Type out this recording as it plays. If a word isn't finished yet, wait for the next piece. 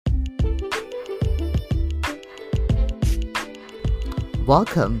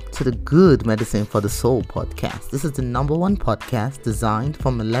Welcome to the Good Medicine for the Soul podcast. This is the number one podcast designed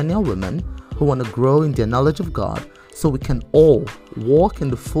for millennial women who want to grow in their knowledge of God so we can all walk in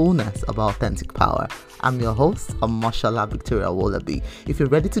the fullness of our authentic power. I'm your host, Mashallah Victoria Wolabi. If you're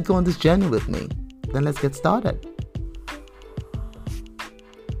ready to go on this journey with me, then let's get started.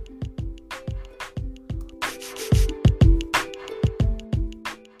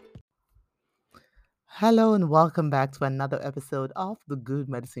 Hello and welcome back to another episode of the Good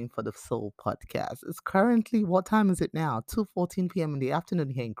Medicine for the Soul podcast. It's currently, what time is it now? 2:14 p.m. in the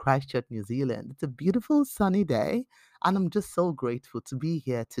afternoon here in Christchurch, New Zealand. It's a beautiful sunny day and I'm just so grateful to be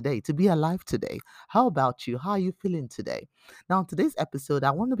here today, to be alive today. How about you? How are you feeling today? Now, in today's episode,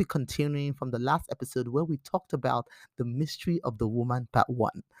 I want to be continuing from the last episode where we talked about the mystery of the woman, part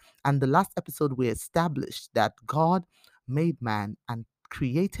 1. And the last episode, we established that God made man and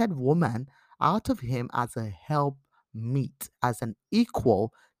created woman out of him as a help meet, as an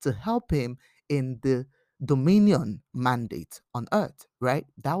equal to help him in the dominion mandate on earth, right?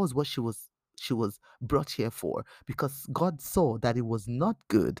 That was what she was brought here for, because God saw that it was not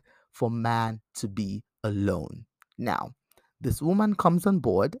good for man to be alone. Now, this woman comes on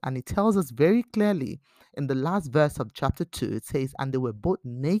board and it tells us very clearly in the last verse of chapter 2, it says, and they were both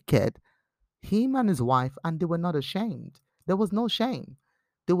naked, him and his wife, and they were not ashamed. There was no shame.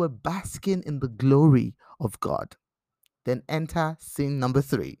 They were basking in the glory of God. Then enter scene number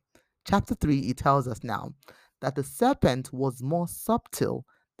 3. Chapter 3, it tells us now that the serpent was more subtle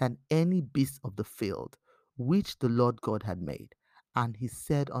than any beast of the field, which the Lord God had made. And he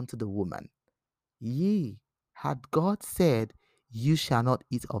said unto the woman, Ye, had God said, You shall not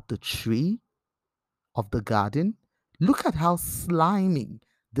eat of the tree of the garden? Look at how slimy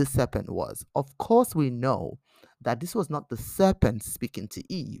the serpent was. Of course, we know that this was not the serpent speaking to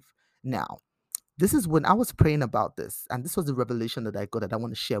Eve. Now, this is when I was praying about this, and this was the revelation that I got that I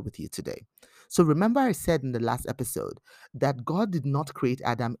want to share with you today. So, remember, I said in the last episode that God did not create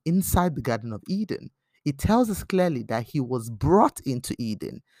Adam inside the Garden of Eden. It tells us clearly that he was brought into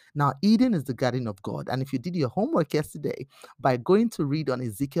Eden. Now, Eden is the garden of God. And if you did your homework yesterday, by going to read on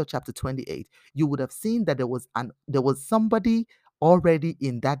Ezekiel chapter 28, you would have seen that there was somebody already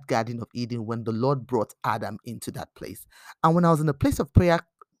in that Garden of Eden when the Lord brought Adam into that place. And when I was in a place of prayer,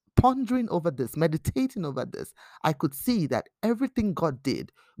 pondering over this, meditating over this, I could see that everything God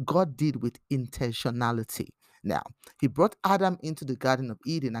did with intentionality. Now, he brought Adam into the Garden of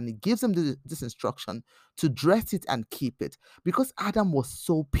Eden and he gives him this instruction to dress it and keep it, because Adam was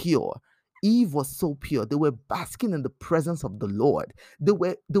so pure. Eve was so pure. They were basking in the presence of the Lord. They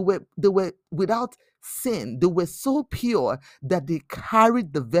were without sin. They were so pure that they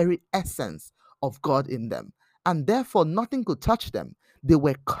carried the very essence of God in them. And therefore, nothing could touch them. They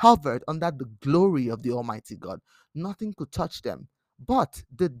were covered under the glory of the Almighty God. Nothing could touch them. But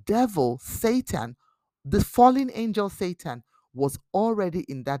the devil, Satan, the fallen angel Satan, was already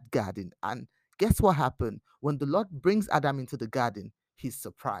in that garden. And guess what happened? When the Lord brings Adam into the garden, he's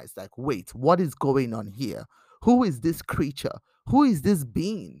surprised. Like, wait, what is going on here? Who is this creature? Who is this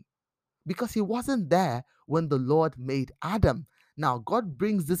being? Because he wasn't there when the Lord made Adam. Now, God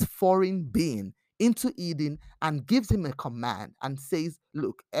brings this foreign being into Eden and gives him a command and says,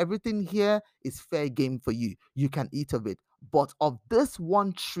 look, everything here is fair game for you. You can eat of it, but of this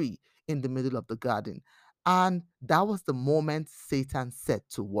one tree in the middle of the garden. And that was the moment Satan set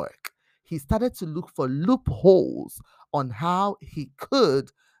to work. He started to look for loopholes on how he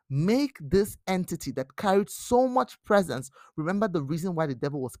could make this entity that carried so much presence. Remember, the reason why the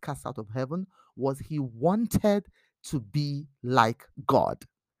devil was cast out of heaven was he wanted to be like God.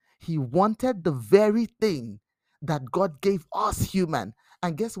 He wanted the very thing that God gave us human.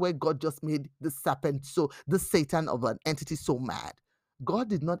 And guess where God just made the serpent, so the Satan of an entity, so mad? God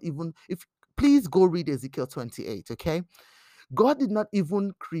did not even, if please go read Ezekiel 28, okay? God did not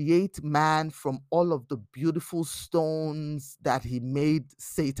even create man from all of the beautiful stones that he made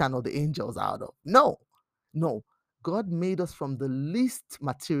Satan or the angels out of. No, no. God made us from the least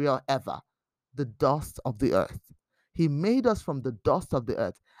material ever, the dust of the earth. He made us from the dust of the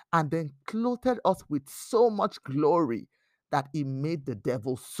earth and then clothed us with so much glory that he made the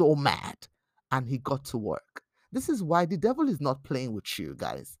devil so mad and he got to work. This is why the devil is not playing with you,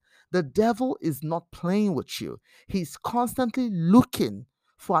 guys. The devil is not playing with you. He's constantly looking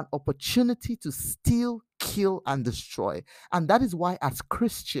for an opportunity to steal, kill, and destroy. And that is why, as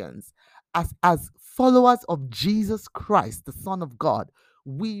Christians, as followers of Jesus Christ, the Son of God,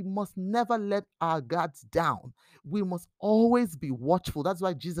 we must never let our guards down. We must always be watchful. That's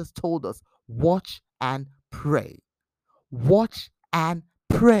why Jesus told us, watch and pray. Watch and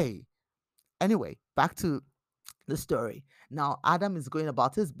pray. Anyway, back to the story. Now, Adam is going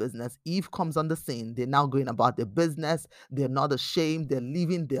about his business. Eve comes on the scene. They're now going about their business. They're not ashamed. They're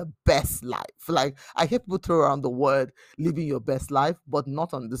living their best life. Like, I hear people throw around the word living your best life, but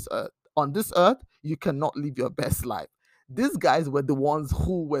not on this earth. On this earth, you cannot live your best life. These guys were the ones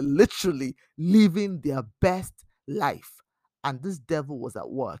who were literally living their best life. And this devil was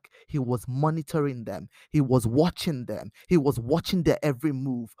at work. He was monitoring them. He was watching them. He was watching their every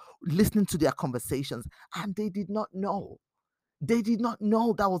move, listening to their conversations, and they did not know. They did not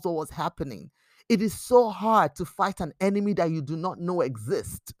know that was what was happening. It is so hard to fight an enemy that you do not know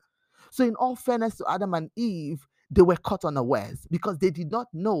exists. So, in all fairness to Adam and Eve, they were caught unawares because they did not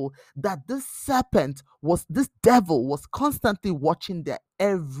know that this devil was constantly watching their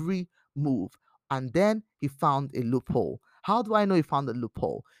every move. And then he found a loophole. How do I know he found a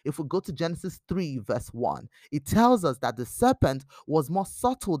loophole? If we go to Genesis 3, verse 1, it tells us that the serpent was more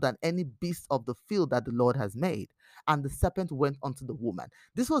subtle than any beast of the field that the Lord has made. And the serpent went unto the woman.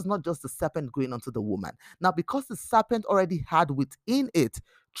 This was not just the serpent going unto the woman. Now, because the serpent already had within it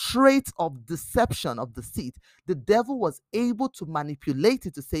traits of deception, of deceit, the devil was able to manipulate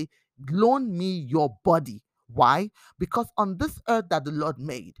it to say, loan me your body. Why? Because on this earth that the Lord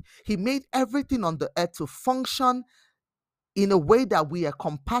made, he made everything on the earth to function in a way that we are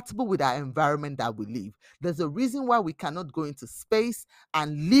compatible with our environment that we live. There's a reason why we cannot go into space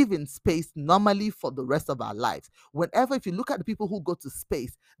and live in space normally for the rest of our lives. Whenever, if you look at the people who go to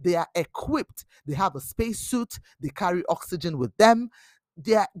space, they are equipped. They have a space suit, they carry oxygen with them.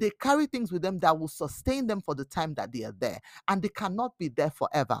 They carry things with them that will sustain them for the time that they are there, and they cannot be there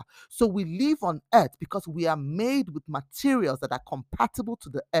forever. So we live on earth because we are made with materials that are compatible to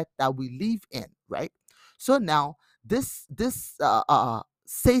the earth that we live in, right? So now this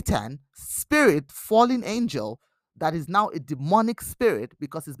Satan spirit, fallen angel, that is now a demonic spirit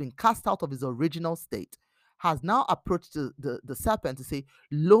because it's been cast out of his original state, has now approached the serpent to say,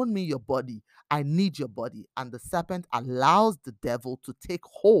 loan me your body, I need your body. And the serpent allows the devil to take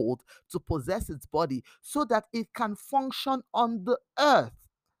hold, to possess its body so that it can function on the earth.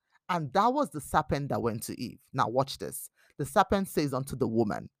 And that was the serpent that went to Eve. Now watch this. The serpent says unto the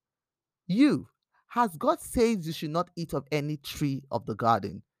woman, you, has God said you should not eat of any tree of the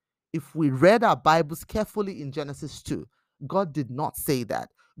garden? If we read our Bibles carefully in Genesis 2, God did not say that.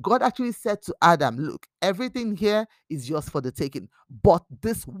 God actually said to Adam, look, everything here is yours for the taking, but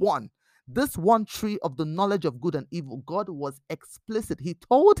this one tree of the knowledge of good and evil, God was explicit. He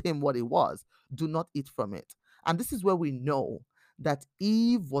told him what it was. Do not eat from it. And this is where we know that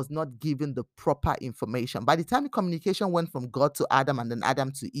Eve was not given the proper information. By the time the communication went from God to Adam and then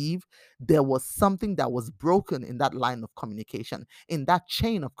Adam to Eve, there was something that was broken in that line of communication, in that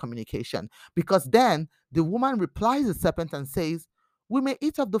chain of communication. Because then the woman replies to the serpent and says, we may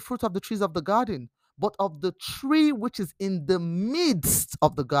eat of the fruit of the trees of the garden, but of the tree which is in the midst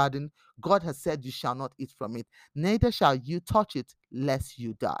of the garden, God has said, you shall not eat from it, neither shall you touch it, lest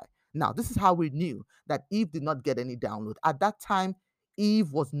you die. Now, this is how we knew that Eve did not get any download. At that time,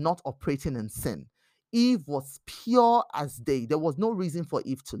 Eve was not operating in sin. Eve was pure as day. There was no reason for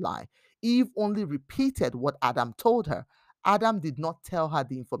Eve to lie. Eve only repeated what Adam told her. Adam did not tell her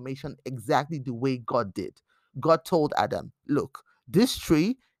the information exactly the way God did. God told Adam, look, this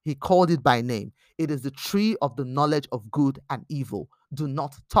tree, he called it by name. It is the tree of the knowledge of good and evil. Do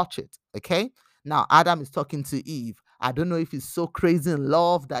not touch it. Okay? Now, Adam is talking to Eve. I don't know if he's so crazy in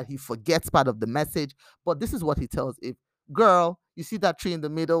love that he forgets part of the message, but this is what he tells Eve. Girl, you see that tree in the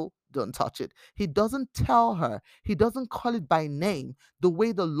middle? Don't touch it. He doesn't tell her, he doesn't call it by name the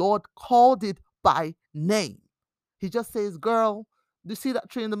way the Lord called it by name. He just says, girl, do you see that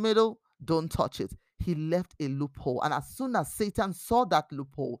tree in the middle? Don't touch it. He left a loophole. And as soon as Satan saw that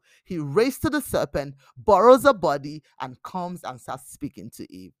loophole, he raced to the serpent, borrows a body, and comes and starts speaking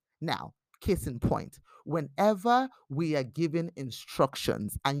to Eve. Now, case in point, whenever we are given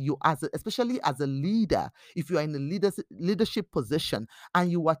instructions, and you, especially as a leader, if you are in a leadership position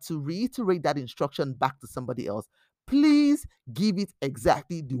and you are to reiterate that instruction back to somebody else, please give it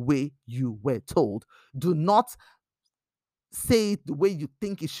exactly the way you were told. Do not say it the way you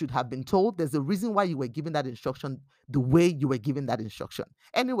think it should have been told. There's a reason why you were given that instruction the way you were given that instruction.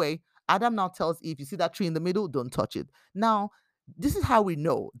 Anyway, Adam now tells Eve, you see that tree in the middle? Don't touch it. Now, this is how we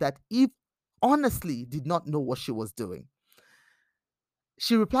know that Eve honestly did not know what she was doing.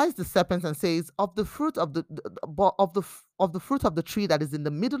 She replies to the serpent and says, of the fruit of of the fruit of the tree that is in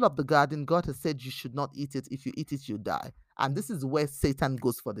the middle of the garden, God has said you should not eat it. If you eat it, you die. And this is where Satan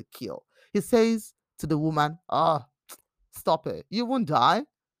goes for the kill. He says to the woman, stop it. You won't die.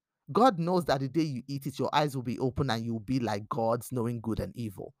 God knows that the day you eat it, your eyes will be open and you'll be like gods, knowing good and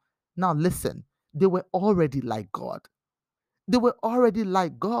evil. Now, listen, They were already like God. They were already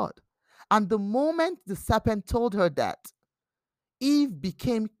like God. And the moment the serpent told her that, Eve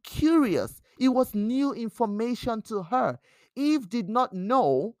became curious. It was new information to her. Eve did not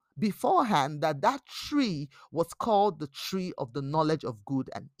know beforehand that that tree was called the tree of the knowledge of good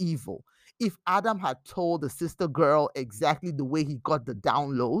and evil. If Adam had told the sister girl exactly the way he got the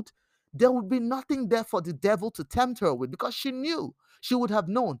download, there would be nothing there for the devil to tempt her with because she knew. She would have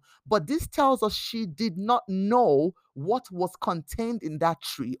known. But this tells us she did not know what was contained in that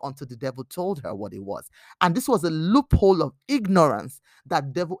tree until the devil told her what it was. And this was a loophole of ignorance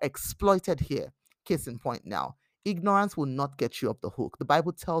that devil exploited here. Case in point now. Ignorance will not get you off the hook. The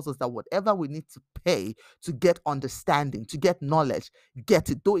Bible tells us that whatever we need to pay to get understanding, to get knowledge,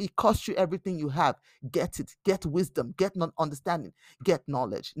 get it. Though it costs you everything you have, get it. Get wisdom, get understanding, get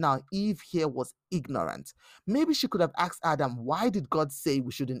knowledge. Now, Eve here was ignorant. Maybe she could have asked Adam, why did God say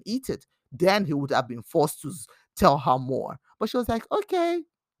we shouldn't eat it? Then he would have been forced to tell her more. But she was like, okay,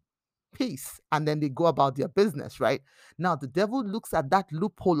 peace, and then they go about their business, right? Now the devil looks at that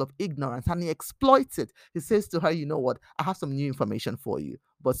loophole of ignorance and he exploits it. He says to her, you know what, I have some new information for you,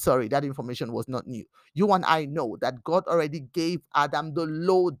 but sorry, that information was not new. You and I know that God already gave Adam the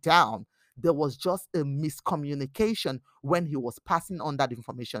lowdown. There was just a miscommunication when he was passing on that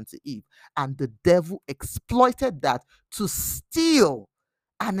information to Eve, and the devil exploited that to steal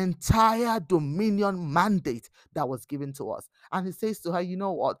an entire dominion mandate that was given to us. And he says to her, you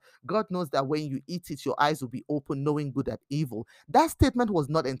know what, God knows that when you eat it, your eyes will be open, knowing good and evil. That statement was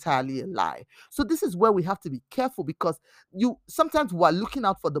not entirely a lie. So this is where we have to be careful, because you sometimes we are looking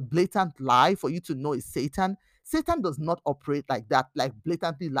out for the blatant lie for you to know it's Satan. Satan does not operate like that, like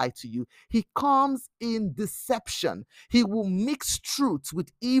blatantly lie to you. He comes in deception. He will mix truth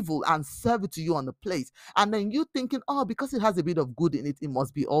with evil and serve it to you on the plate. And then you thinking, oh, because it has a bit of good in it, it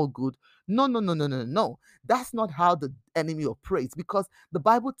must be all good. No, no, no, no, no, no. That's not how the enemy operates, because the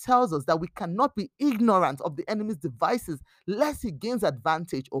Bible tells us that we cannot be ignorant of the enemy's devices lest he gains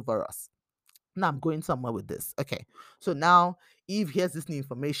advantage over us. Now I'm going somewhere with this. Okay. So now Eve hears this new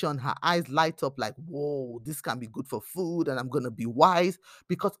information. Her eyes light up like, whoa, this can be good for food and I'm going to be wise.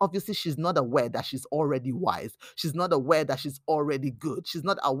 Because obviously she's not aware that she's already wise. She's not aware that she's already good. She's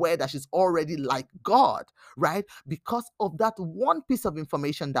not aware that she's already like God, right? Because of that one piece of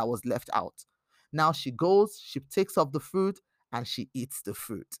information that was left out. Now she goes, she takes off the fruit and she eats the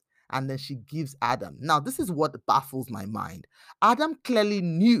fruit. And then she gives Adam. Now, this is what baffles my mind. Adam clearly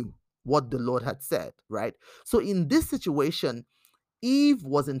knew what the Lord had said, right? So in this situation, Eve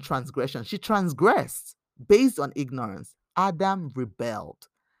was in transgression. She transgressed based on ignorance. Adam rebelled.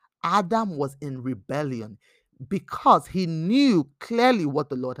 Adam was in rebellion because he knew clearly what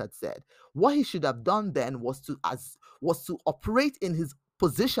the Lord had said. What he should have done then was to operate in his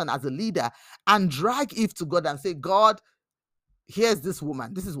position as a leader and drag Eve to God and say, God, here's this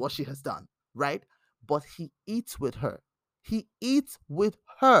woman. This is what she has done, right? But he eats with her. He eats with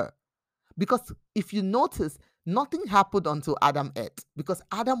her. Because if you notice, nothing happened until Adam ate, because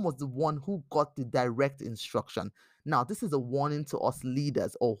Adam was the one who got the direct instruction. Now, this is a warning to us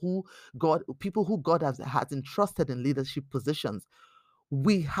leaders, or people who God has entrusted in leadership positions.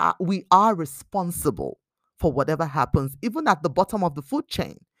 We are responsible for whatever happens, even at the bottom of the food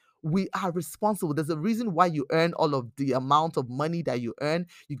chain. We are responsible. There's a reason why you earn all of the amount of money that you earn,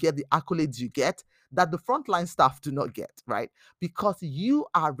 you get the accolades you get, that the frontline staff do not get, right? Because you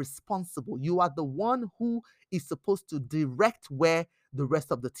are responsible. You are the one who is supposed to direct where the rest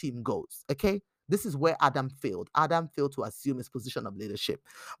of the team goes. Okay. This is where Adam failed. Adam failed to assume his position of leadership.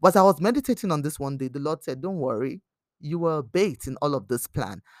 But as I was meditating on this one day, the Lord said, don't worry, you were a bait in all of this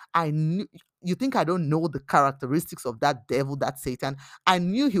plan. I knew. You think I don't know the characteristics of that devil, that Satan? I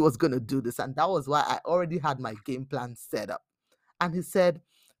knew he was going to do this, and that was why I already had my game plan set up. And he said,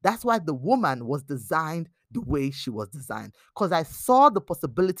 that's why the woman was designed the way she was designed. Because I saw the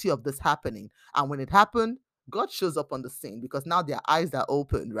possibility of this happening. And when it happened, God shows up on the scene, because now their eyes are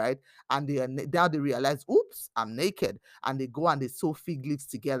opened, right? And now they realize, oops, I'm naked. And they go and they sew fig leaves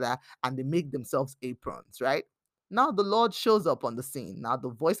together and they make themselves aprons, right? Now the Lord shows up on the scene. Now the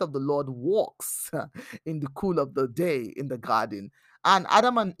voice of the Lord walks in the cool of the day in the garden. And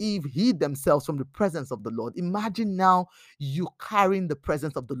Adam and Eve hid themselves from the presence of the Lord. Imagine now you carrying the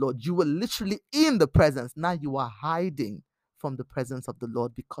presence of the Lord. You were literally in the presence. Now you are hiding from the presence of the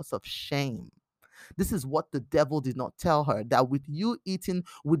Lord because of shame. This is what the devil did not tell her, that with you eating,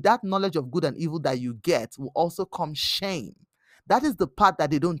 with that knowledge of good and evil that you get, will also come shame. That is the part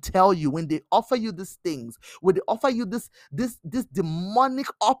that they don't tell you when they offer you these things, when they offer you this demonic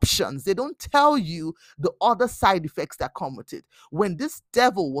options. They don't tell you the other side effects that come with it. When this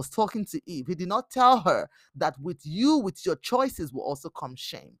devil was talking to Eve, he did not tell her that with you, with your choices, will also come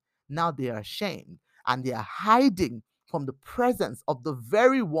shame. Now they are ashamed and they are hiding from the presence of the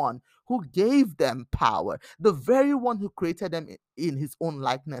very one who gave them power, the very one who created them in his own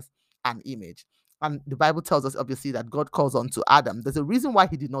likeness and image. And the Bible tells us, obviously, that God calls on to Adam. There's a reason why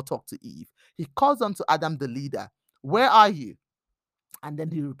he did not talk to Eve. He calls on to Adam, the leader. Where are you? And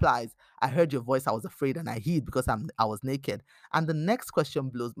then he replies, I heard your voice, I was afraid, and I hid because I was naked. And the next question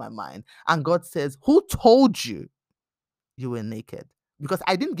blows my mind. And God says, who told you you were naked? Because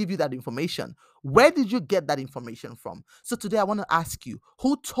I didn't give you that information. Where did you get that information from? So today I want to ask you,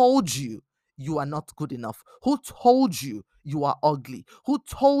 who told you you are not good enough? Who told you you are ugly? Who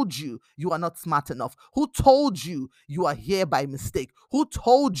told you you are not smart enough? Who told you you are here by mistake? Who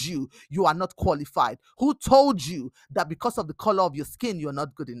told you you are not qualified? Who told you that because of the color of your skin you are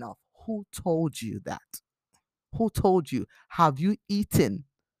not good enough? Who told you that? Who told you? Have you eaten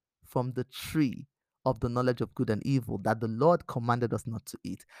from the tree of the knowledge of good and evil that the Lord commanded us not to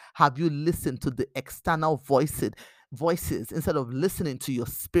eat? Have you listened to the external voices instead of listening to your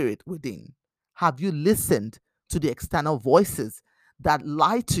spirit within? Have you listened to the external voices that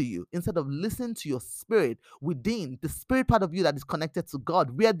lie to you instead of listening to your spirit within, the spirit part of you that is connected to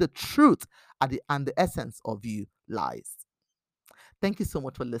God, where the truth and the essence of you lies? Thank you so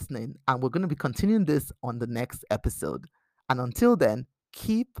much for listening, and we're going to be continuing this on the next episode. And until then,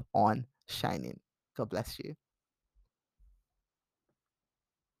 keep on shining. God bless you.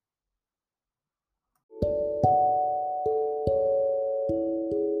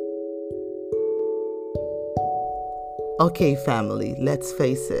 Okay, family, let's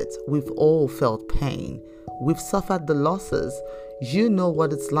face it, we've all felt pain. We've suffered the losses. You know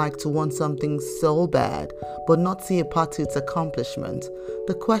what it's like to want something so bad, but not see a path to its accomplishment.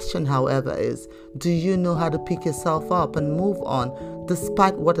 The question, however, is, do you know how to pick yourself up and move on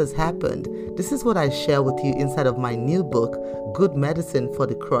despite what has happened? This is what I share with you inside of my new book, Good Medicine for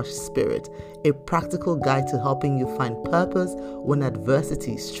the Crushed Spirit, a practical guide to helping you find purpose when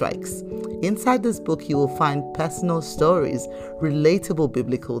adversity strikes. Inside this book, you will find personal stories, relatable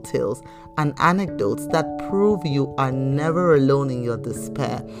biblical tales, and anecdotes that prove you are never alone in your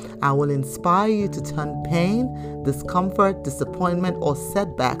despair. I will inspire you to turn pain, discomfort, disappointment, or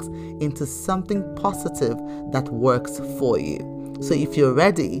setbacks into something positive that works for you. So if you're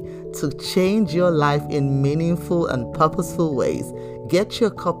ready to change your life in meaningful and purposeful ways, get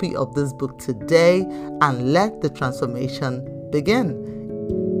your copy of this book today and let the transformation begin.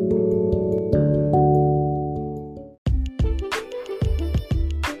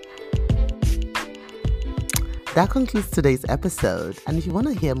 That concludes today's episode, and if you want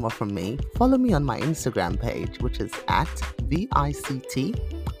to hear more from me, follow me on my Instagram page, which is at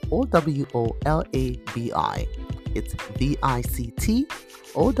VICTOWOLABI. It's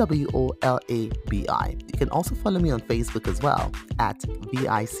VICTOWOLABI. You can also follow me on Facebook as well at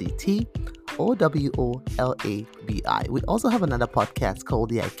VICTOWOLABI. We also have another podcast called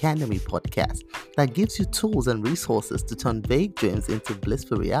the Academy Podcast that gives you tools and resources to turn vague dreams into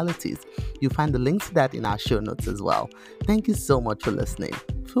blissful realities. You'll find the link to that in our show notes as well. Thank you so much for listening.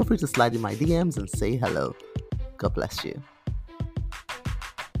 Feel free to slide in my DMs and say hello. God bless you.